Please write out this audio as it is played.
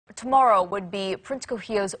Tomorrow would be Prince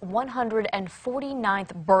Kūhiō's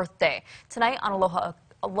 149th birthday. Tonight on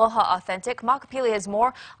Aloha Authentic, Makapili has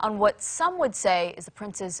more on what some would say is the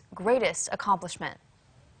prince's greatest accomplishment.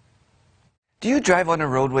 Do you drive on the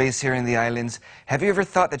roadways here in the islands? Have you ever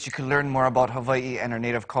thought that you could learn more about Hawaii and our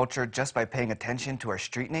native culture just by paying attention to our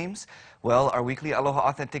street names? Well, our weekly Aloha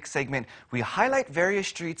Authentic segment, we highlight various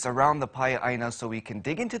streets around the Pae'aina so we can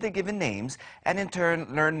dig into the given names and in turn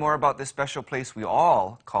learn more about this special place we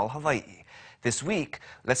all call Hawaii. This week,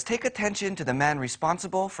 let's take attention to the man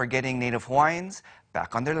responsible for getting native Hawaiians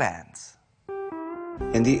back on their lands.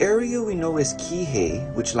 In the area we know as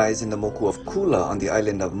Kūhiō, which lies in the moku of Kula on the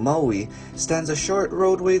island of Maui, stands a short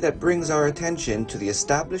roadway that brings our attention to the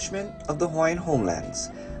establishment of the Hawaiian homelands.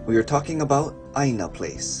 We are talking about Aina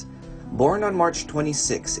Place. Born on March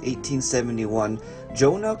 26, 1871,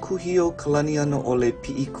 Jonah Kūhiō Kalaniano Ole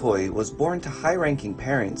Pi'ikoi was born to high-ranking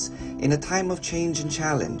parents in a time of change and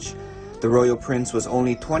challenge. The royal prince was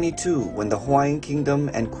only 22 when the Hawaiian kingdom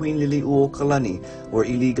and Queen Liliuokalani were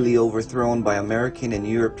illegally overthrown by American and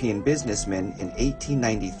European businessmen in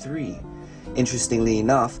 1893. Interestingly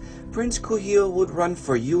enough, Prince Kūhiō would run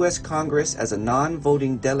for U.S. Congress as a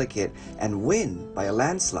non-voting delegate and win by a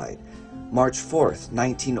landslide. March 4,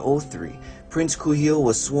 1903, Prince Kūhiō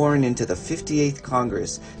was sworn into the 58th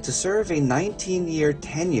Congress to serve a 19-year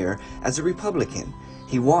tenure as a Republican.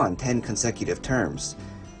 He won 10 consecutive terms.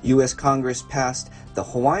 U.S. Congress passed the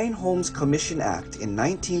Hawaiian Homes Commission Act in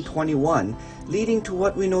 1921, leading to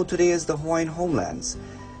what we know today as the Hawaiian homelands.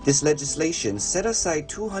 This legislation set aside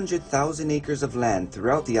 200,000 acres of land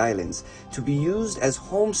throughout the islands to be used as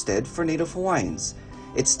homestead for native Hawaiians.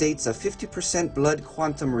 It states a 50% blood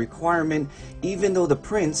quantum requirement, even though the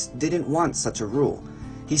prince didn't want such a rule.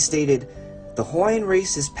 He stated, "The Hawaiian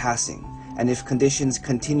race is passing, and if conditions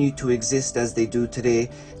continue to exist as they do today,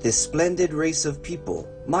 this splendid race of people,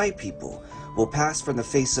 my people, will pass from the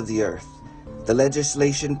face of the earth." The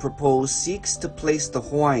legislation proposed seeks to place the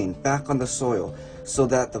Hawaiian back on the soil so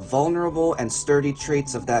that the vulnerable and sturdy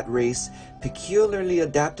traits of that race, peculiarly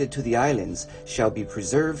adapted to the islands, shall be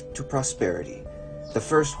preserved to prosperity. The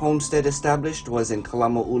first homestead established was in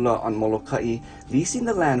Kalama'ula on Molokai, leasing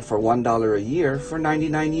the land for $1 a year for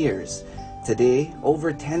 99 years. Today,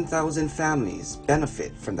 over 10,000 families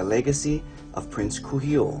benefit from the legacy of Prince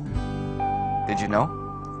Kūhiō. Did you know?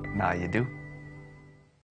 Now you do.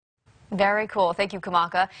 Very cool. Thank you,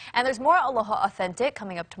 Kamaka. And there's more Aloha Authentic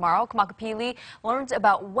coming up tomorrow. Kamaka Pili learns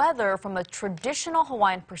about weather from a traditional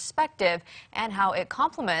Hawaiian perspective and how it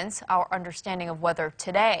complements our understanding of weather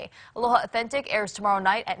today. Aloha Authentic airs tomorrow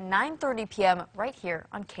night at 9:30 p.m. right here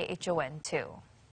on KHON2.